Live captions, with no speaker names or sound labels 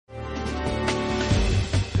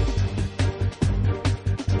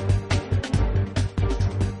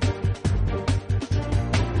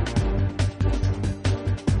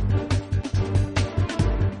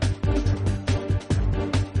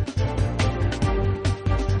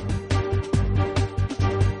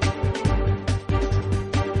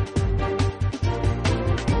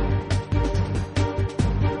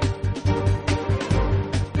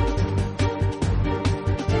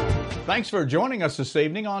Thanks for joining us this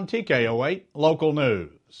evening on TKO8 Local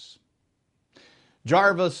News.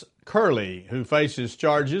 Jarvis Curley, who faces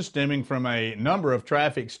charges stemming from a number of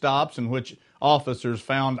traffic stops in which officers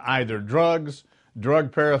found either drugs,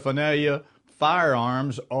 drug paraphernalia,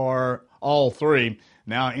 firearms, or all three,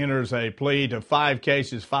 now enters a plea to 5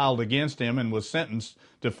 cases filed against him and was sentenced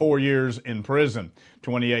to 4 years in prison.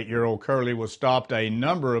 28-year-old Curley was stopped a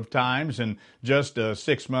number of times in just a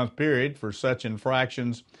 6-month period for such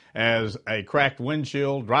infractions as a cracked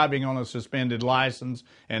windshield, driving on a suspended license,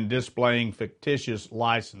 and displaying fictitious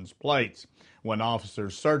license plates. When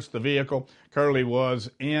officers searched the vehicle Curley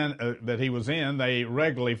was in, they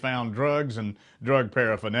regularly found drugs and drug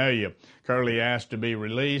paraphernalia. Curley asked to be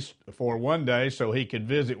released for 1 day so he could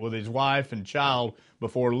visit with his wife and child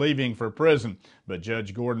before leaving for prison, but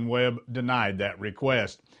Judge Gordon Webb denied that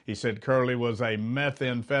request. He said Curley was a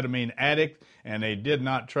methamphetamine addict and they did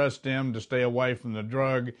not trust him to stay away from the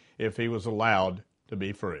drug if he was allowed to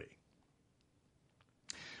be free.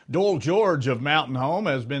 Doyle George of Mountain Home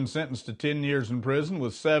has been sentenced to 10 years in prison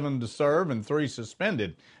with 7 to serve and 3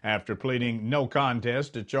 suspended after pleading no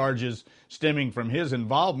contest to charges stemming from his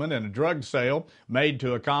involvement in a drug sale made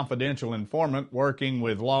to a confidential informant working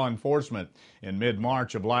with law enforcement. In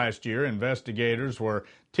mid-March of last year, investigators were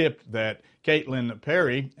tipped that Caitlin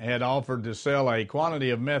Perry had offered to sell a quantity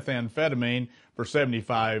of methamphetamine for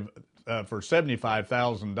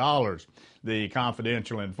 $75,000. The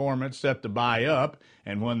confidential informant set the buy up,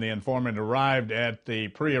 and when the informant arrived at the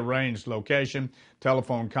prearranged location,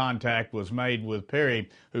 telephone contact was made with Perry,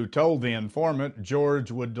 who told the informant George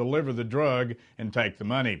would deliver the drug and take the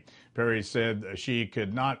money. Perry said she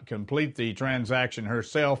could not complete the transaction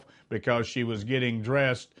herself because she was getting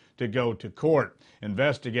dressed to go to court.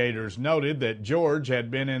 Investigators noted that George had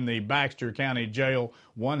been in the Baxter County Jail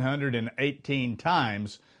 118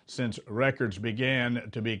 times since records began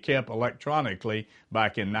to be kept electronically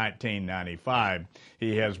back in 1995.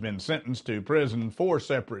 He has been sentenced to prison 4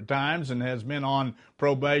 separate times and has been on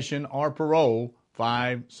probation or parole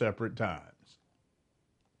 5 separate times.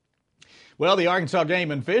 Well, the Arkansas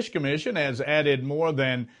Game and Fish Commission has added more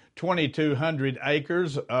than 2,200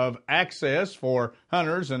 acres of access for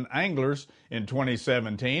hunters and anglers in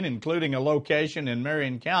 2017, including a location in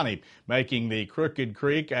Marion County, making the Crooked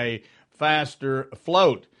Creek a faster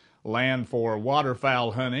float. Land for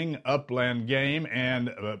waterfowl hunting, upland game,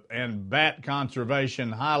 and bat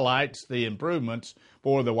conservation highlights the improvements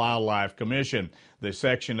for the Wildlife Commission. The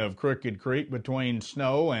section of Crooked Creek between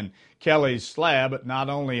Snow and Kelly's Slab not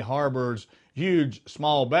only harbors huge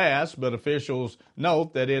small bass, but officials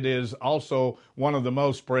note that it is also one of the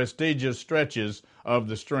most prestigious stretches of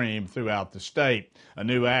the stream throughout the state. A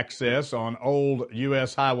new access on old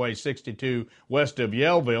U.S. Highway 62 west of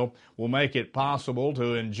Yellville will make it possible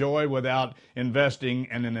to enjoy without investing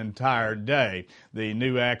in an entire day. The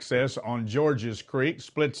new access on Georges Creek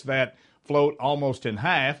splits that float almost in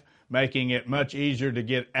half, making it much easier to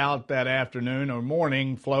get out that afternoon or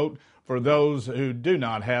morning float for those who do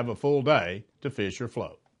not have a full day to fish or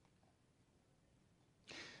float.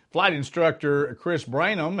 Flight instructor Chris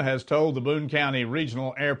Branham has told the Boone County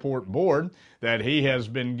Regional Airport Board that he has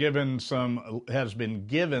been given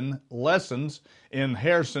lessons in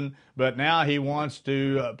Harrison, but now he wants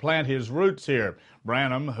to plant his roots here.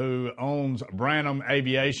 Branham, who owns Branham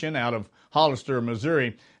Aviation out of Hollister,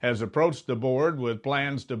 Missouri, has approached the board with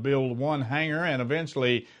plans to build 1 hangar and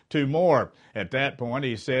eventually 2 more. At that point,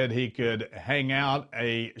 he said he could hang out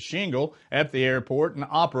a shingle at the airport and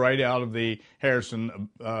operate out of the Harrison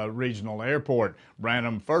Regional Airport.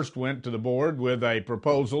 Branham first went to the board with a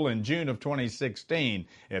proposal in June of 2016.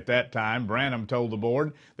 At that time, Branham told the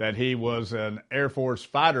board that he was an Air Force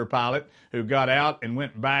fighter pilot who got out and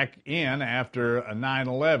went back in after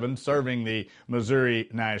 9/11, serving the Missouri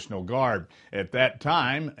National Guard. At that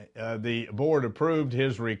time, the board approved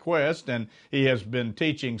his request, and he has been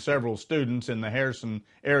teaching several students in the Harrison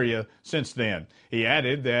area since then. He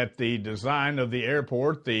added that the design of the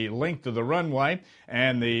airport, the length of the runway,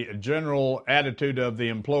 and the general attitude of the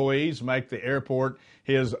employees make the airport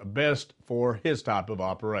his best for his type of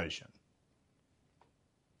operation.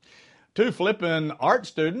 2 flippin' art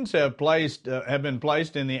students have been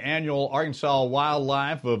placed in the annual Arkansas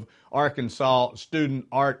Wildlife of Arkansas Student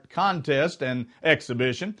Art Contest and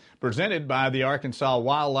Exhibition presented by the Arkansas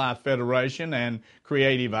Wildlife Federation and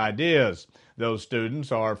Creative Ideas. Those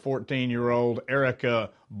students are 14-year-old Erica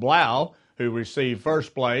Blau, who received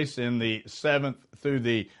first place in the 7th through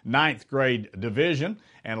the 9th grade division,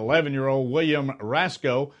 and 11-year-old William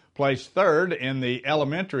Rasco placed third in the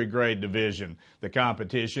elementary grade division. The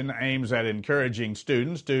competition aims at encouraging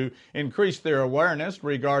students to increase their awareness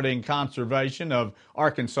regarding conservation of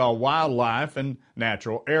Arkansas wildlife and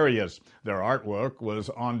natural areas. Their artwork was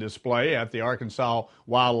on display at the Arkansas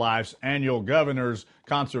Wildlife's annual Governor's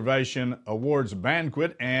Conservation Awards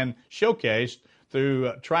banquet and showcased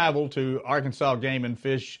through travel to Arkansas Game and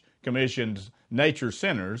Fish Commission's nature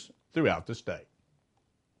centers throughout the state.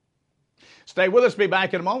 Stay with us. Be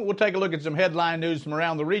back in a moment. We'll take a look at some headline news from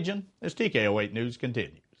around the region as TKO8 News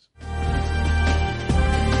continues.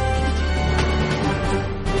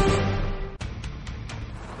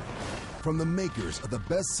 From the makers of the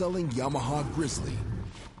best-selling Yamaha Grizzly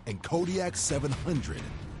and Kodiak 700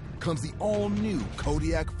 comes the all-new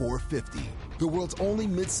Kodiak 450, the world's only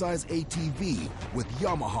midsize ATV with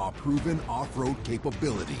Yamaha-proven off-road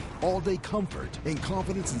capability, all-day comfort, and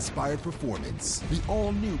confidence-inspired performance. The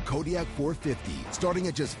all-new Kodiak 450, starting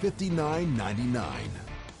at just $59.99.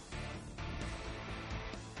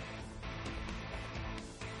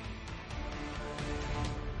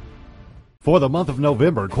 For the month of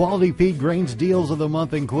November, Quality Feed Grains deals of the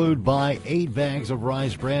month include buy 8 bags of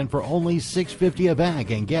rice bran for only $6.50 a bag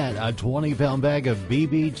and get a 20-pound bag of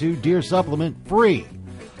BB2 deer supplement free.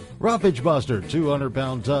 Roughage Buster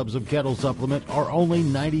 200-pound tubs of kettle supplement are only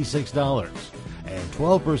 $96. And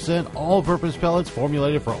 12% all-purpose pellets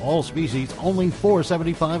formulated for all species, only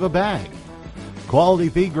 $4.75 a bag. Quality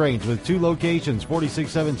Feed Grains with 2 locations,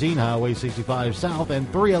 4617 Highway 65 South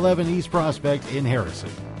and 311 East Prospect in Harrison.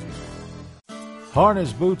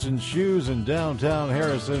 Harness Boots and Shoes in downtown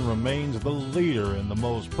Harrison remains the leader in the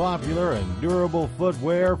most popular and durable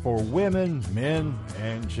footwear for women, men,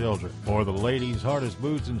 and children. For the ladies, Harness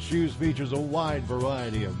Boots and Shoes features a wide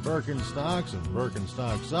variety of Birkenstocks and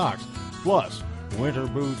Birkenstock socks, plus winter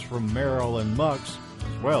boots from Merrill and Mucks,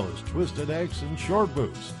 as well as Twisted X and short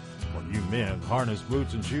boots. For you men, Harness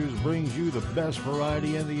Boots and Shoes brings you the best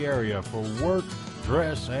variety in the area for work,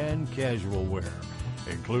 dress, and casual wear,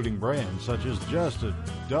 including brands such as Justin,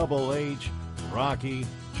 Double H, Rocky,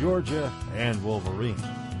 Georgia, and Wolverine.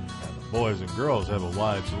 And the boys and girls have a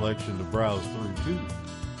wide selection to browse through, too.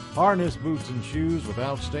 Harness Boots and Shoes with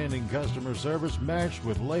outstanding customer service matched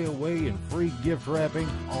with layaway and free gift wrapping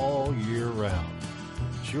all year round.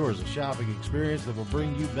 Ensures a shopping experience that will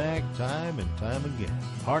bring you back time and time again.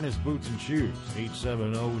 Harness Boots and Shoes,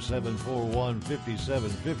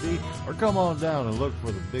 870-741-5750, or come on down and look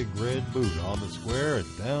for the Big Red Boot on the square in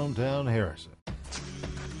downtown Harrison.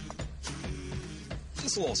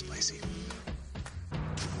 Just a little spicy.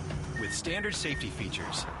 With standard safety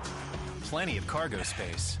features, plenty of cargo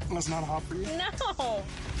space. That's not hot for you? No.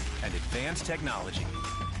 And advanced technology.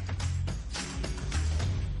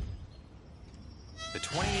 The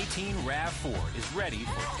 2018 RAV4 is ready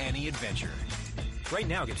for any adventure. Right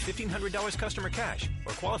now, get $1,500 customer cash,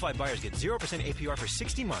 or qualified buyers get 0% APR for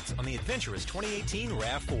 60 months on the adventurous 2018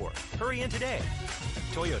 RAV4. Hurry in today.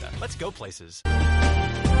 Toyota, let's go places.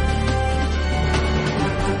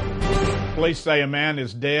 Police say a man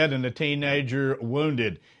is dead and a teenager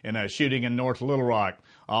wounded in a shooting in North Little Rock.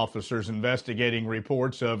 Officers investigating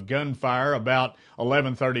reports of gunfire about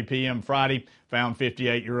 11:30 p.m. Friday found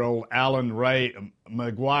 58-year-old Alan Ray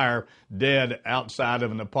McGuire dead outside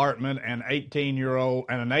of an apartment, and an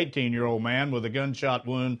 18-year-old man with a gunshot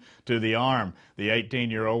wound to the arm. The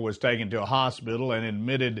 18-year-old was taken to a hospital and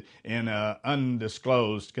admitted in an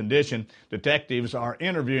undisclosed condition. Detectives are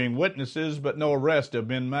interviewing witnesses, but no arrests have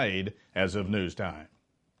been made as of news time.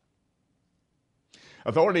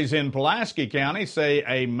 Authorities in Pulaski County say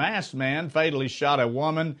a masked man fatally shot a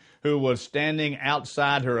woman who was standing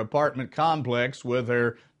outside her apartment complex with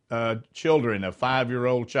her children. A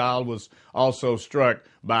 5-year-old child was also struck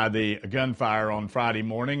by the gunfire on Friday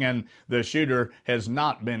morning, and the shooter has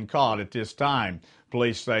not been caught at this time.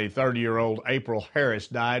 Police say 30-year-old April Harris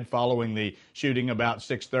died following the shooting about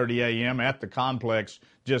 6:30 a.m. at the complex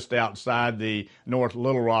just outside the North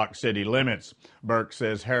Little Rock city limits. Burke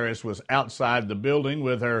says Harris was outside the building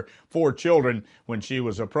with her 4 children when she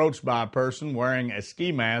was approached by a person wearing a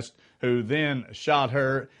ski mask who then shot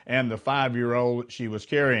her and the 5-year-old she was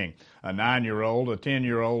carrying. A 9-year-old, a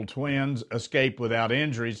 10-year-old twins escaped without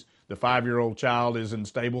injuries. The 5-year-old child is in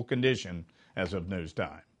stable condition as of news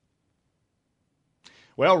time.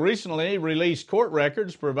 Well, recently released court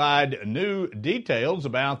records provide new details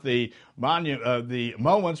about the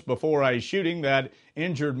moments before a shooting that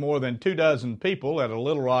injured more than 24 people at a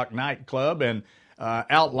Little Rock nightclub and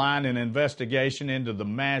outline an investigation into the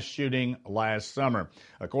mass shooting last summer.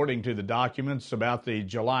 According to the documents about the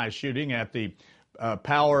July shooting at the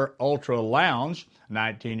Power Ultra Lounge,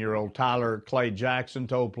 19-year-old Tyler Clay Jackson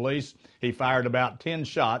told police he fired about 10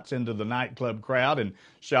 shots into the nightclub crowd and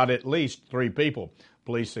shot at least 3 people.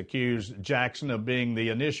 Police accused Jackson of being the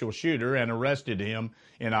initial shooter and arrested him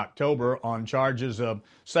in October on charges of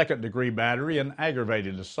second-degree battery and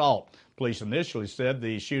aggravated assault. Police initially said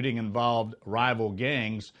the shooting involved rival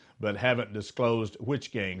gangs, but haven't disclosed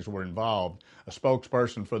which gangs were involved. A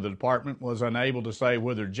spokesperson for the department was unable to say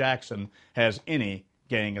whether Jackson has any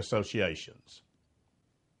gang associations.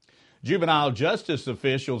 Juvenile justice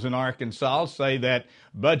officials in Arkansas say that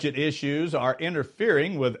budget issues are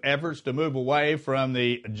interfering with efforts to move away from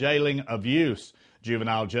the jailing of youths.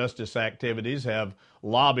 Juvenile justice activities have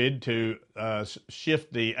lobbied to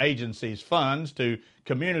shift the agency's funds to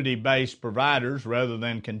community-based providers rather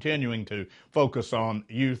than continuing to focus on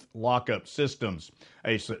youth lockup systems.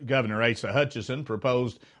 Governor Asa Hutchinson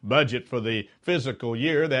proposed budget for the fiscal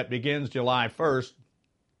year that begins July 1st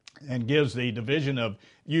and gives the Division of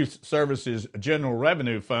Youth Services General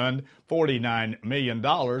Revenue Fund $49 million,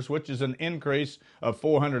 which is an increase of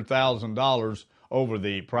 $400,000 over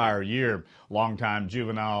the prior year. Longtime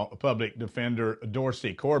juvenile public defender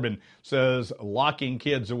Dorsey Corbin says locking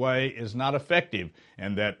kids away is not effective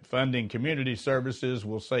and that funding community services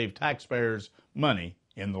will save taxpayers money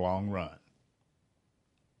in the long run.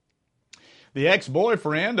 The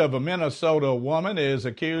ex-boyfriend of a Minnesota woman is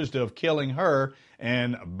accused of killing her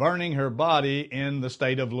and burning her body in the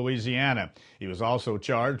state of Louisiana. He was also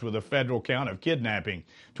charged with a federal count of kidnapping.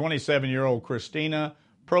 27-year-old Christina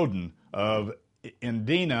Proden of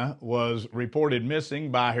Indina was reported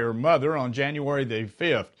missing by her mother on January the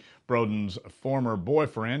 5th. Proden's former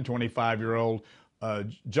boyfriend, 25-year-old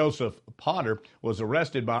Joseph Potter, was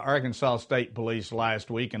arrested by Arkansas State Police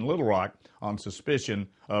last week in Little Rock on suspicion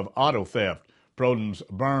of auto theft. Proden's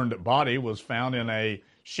burned body was found in a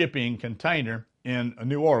shipping container in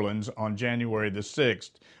New Orleans on January the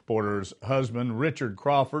 6th. Porter's husband, Richard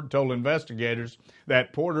Crawford, told investigators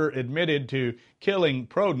that Porter admitted to killing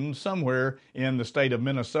Proden somewhere in the state of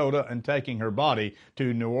Minnesota and taking her body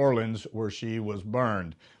to New Orleans where she was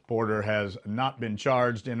burned. Porter has not been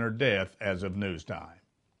charged in her death as of news time.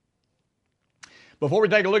 Before we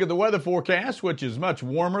take a look at the weather forecast, which is much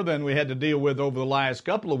warmer than we had to deal with over the last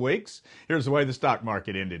couple of weeks, here's the way the stock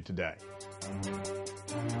market ended today.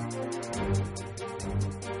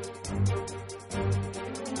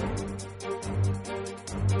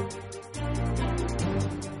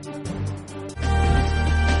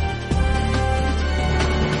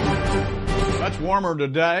 Much warmer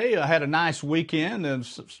today. I had a nice weekend and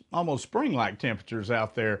almost spring-like temperatures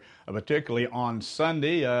out there, particularly on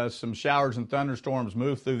Sunday. Some showers and thunderstorms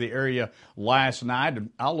moved through the area last night,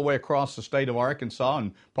 all the way across the state of Arkansas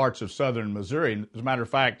and parts of southern Missouri. As a matter of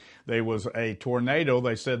fact, there was a tornado,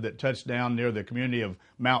 they said, that touched down near the community of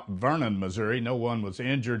Mount Vernon, Missouri. No one was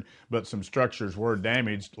injured, but some structures were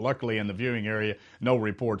damaged. Luckily, in the viewing area, no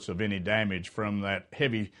reports of any damage from that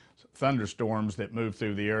heavy thunderstorms that moved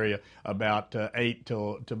through the area about 8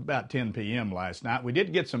 to about 10 p.m. last night. We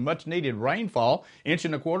did get some much needed rainfall, 1.25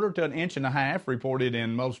 inches to 1.5 inches reported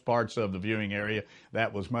in most parts of the viewing area.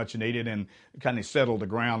 That was much needed and kind of settled the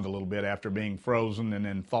ground a little bit after being frozen and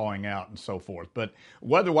then thawing out and so forth. But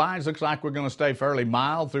weather-wise, looks like we're going to stay fairly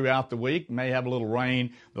mild throughout the week. May have a little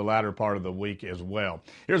rain the latter part of the week as well.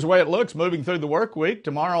 Here's the way it looks moving through the work week.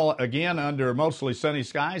 Tomorrow, again, under mostly sunny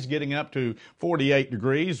skies, getting up to 48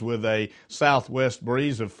 degrees with a southwest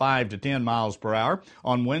breeze of 5 to 10 miles per hour.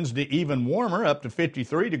 On Wednesday, even warmer, up to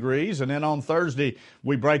 53 degrees. And then on Thursday,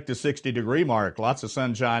 we break the 60-degree mark. Lots of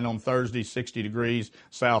sunshine on Thursday, 60 degrees,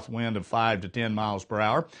 south wind of 5 to 10 miles per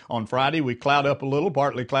hour. On Friday, we cloud up a little,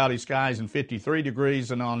 partly cloudy skies and 53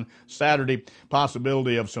 degrees. And on Saturday,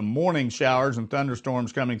 possibility of some morning showers and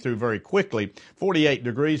thunderstorms coming through very quickly. 48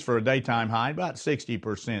 degrees for a daytime high, about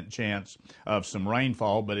 60% chance of some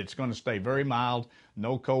rainfall, but it's going to stay very mild.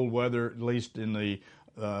 No cold weather, at least in the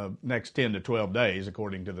next 10 to 12 days,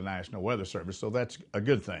 according to the National Weather Service. So that's a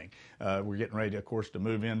good thing. We're getting ready, of course, to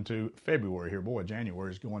move into February here. Boy,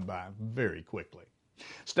 January is going by very quickly.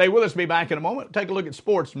 Stay with us. Be back in a moment. Take a look at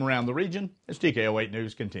sports from around the region as TKO8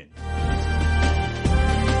 News continues.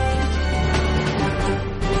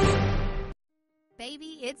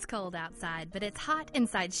 Baby, It's cold outside, but it's hot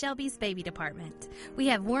inside Shelby's baby department. We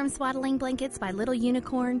have warm swaddling blankets by Little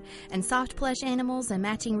Unicorn and soft plush animals and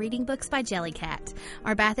matching reading books by Jellycat.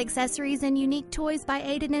 Our bath accessories and unique toys by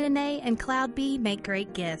Aiden and Anae and Cloud Bee make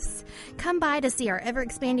great gifts. Come by to see our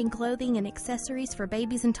ever-expanding clothing and accessories for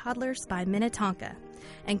babies and toddlers by Minnetonka.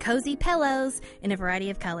 And cozy pillows in a variety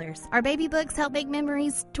of colors. Our baby books help make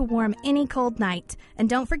memories to warm any cold night. And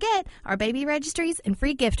don't forget our baby registries and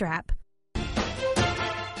free gift wrap.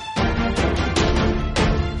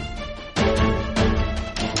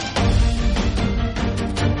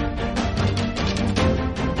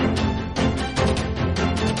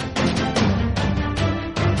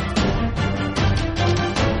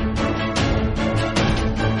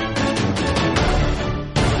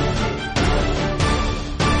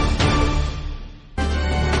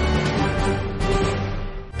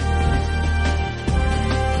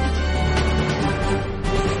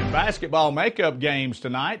 Basketball makeup games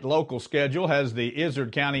tonight. Local schedule has the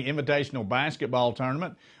Izard County Invitational Basketball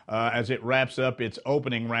Tournament as it wraps up its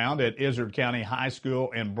opening round at Izard County High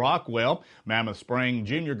School in Brockwell. Mammoth Spring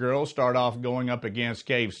Junior girls start off going up against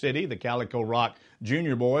Cave City. The Calico Rock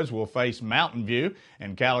Junior boys will face Mountain View,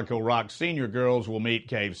 and Calico Rock Senior girls will meet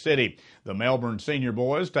Cave City. The Melbourne Senior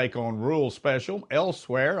boys take on Rural Special.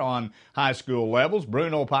 Elsewhere on high school levels,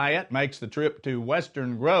 Bruno Payette makes the trip to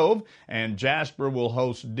Western Grove, and Jasper will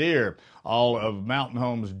host Deer. All of Mountain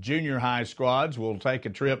Home's junior high squads will take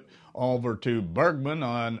a trip over to Bergman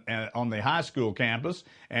on the high school campus,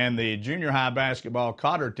 and the junior high basketball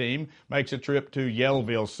Cotter team makes a trip to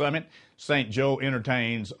Yellville Summit. St. Joe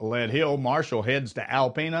entertains Lead Hill. Marshall heads to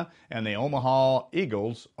Alpena, and the Omaha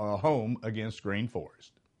Eagles are home against Green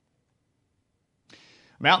Forest.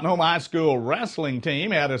 Mountain Home High School wrestling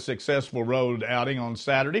team had a successful road outing on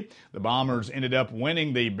Saturday. The Bombers ended up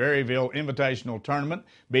winning the Berryville Invitational Tournament,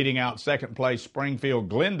 beating out second-place Springfield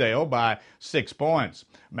Glendale by 6 points.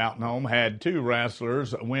 Mountain Home had 2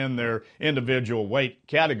 wrestlers win their individual weight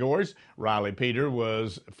categories. Riley Peter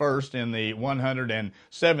was first in the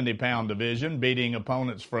 170-pound division, beating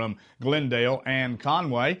opponents from Glendale and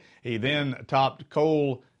Conway. He then topped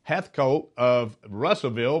Cole Hathcote of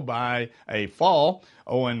Russellville by a fall.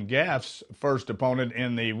 Owen Gaff's first opponent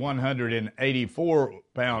in the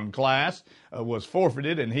 184-pound class was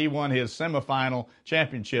forfeited, and he won his semifinal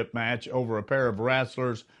championship match over a pair of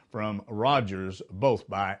wrestlers from Rogers, both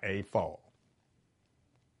by a fall.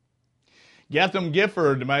 Getham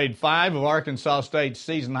Gifford made 5 of Arkansas State's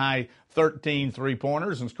season-high 13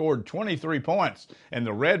 three-pointers and scored 23 points, and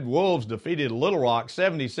the Red Wolves defeated Little Rock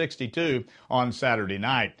 70-62 on Saturday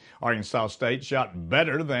night. Arkansas State shot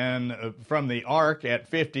better than from the arc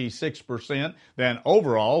at 56% than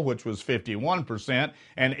overall, which was 51%,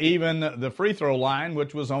 and even the free throw line,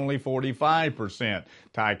 which was only 45%.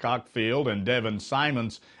 Ty Cockfield and Devin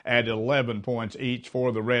Simons added 11 points each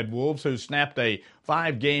for the Red Wolves, who snapped a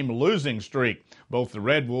 5-game losing streak. Both the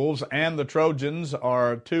Red Wolves and the Trojans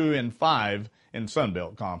are 2-5 in Sun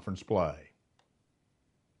Belt Conference play.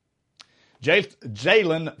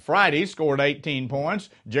 Jalen Friday scored 18 points.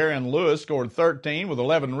 Jaron Lewis scored 13 with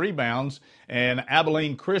 11 rebounds. And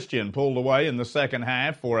Abilene Christian pulled away in the second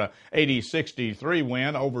half for a 80-63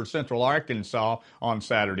 win over Central Arkansas on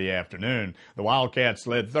Saturday afternoon. The Wildcats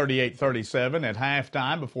led 38-37 at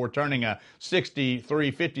halftime before turning a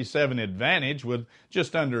 63-57 advantage with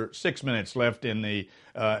just under 6 minutes left in the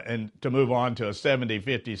and to move on to a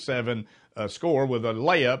 70-57 score with a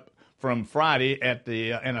layup from Friday at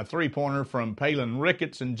and a three-pointer from Palin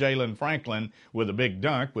Ricketts and Jalen Franklin with a big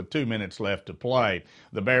dunk with 2 minutes left to play.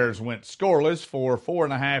 The Bears went scoreless for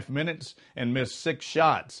 4.5 minutes and missed 6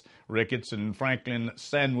 shots. Ricketts and Franklin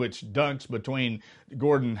sandwiched dunks between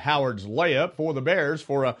Gordon Howard's layup for the Bears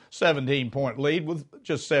for a 17-point lead with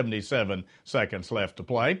just 77 seconds left to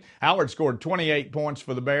play. Howard scored 28 points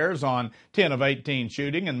for the Bears on 10 of 18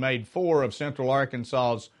 shooting and made 4 of Central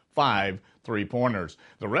Arkansas's 5 three-pointers.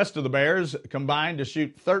 The rest of the Bears combined to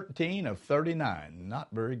shoot 13 of 39. Not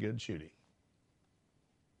very good shooting.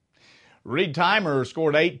 Reed Timer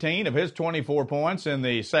scored 18 of his 24 points in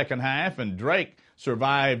the second half, and Drake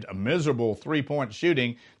survived a miserable three-point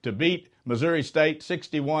shooting to beat Missouri State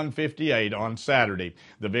 61-58 on Saturday.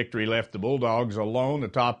 The victory left the Bulldogs alone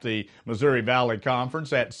atop the Missouri Valley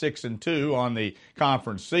Conference at 6-2 on the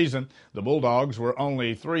conference season. The Bulldogs were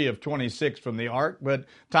only 3 of 26 from the arc, but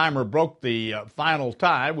Timer broke the final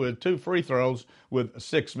tie with 2 free throws with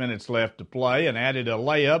 6 minutes left to play and added a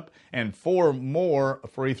layup and 4 more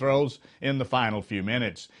free throws in the final few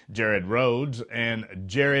minutes. Jared Rhodes and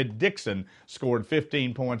Jared Dixon scored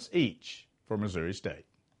 15 points each for Missouri State.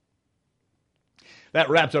 That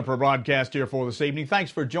wraps up our broadcast here for this evening.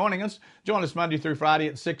 Thanks for joining us. Join us Monday through Friday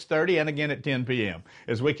at 6:30 and again at 10 p.m.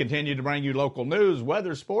 as we continue to bring you local news,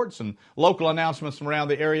 weather, sports, and local announcements from around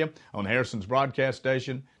the area on Harrison's broadcast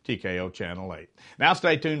station, TKO Channel 8. Now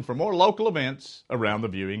stay tuned for more local events around the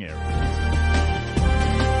viewing area.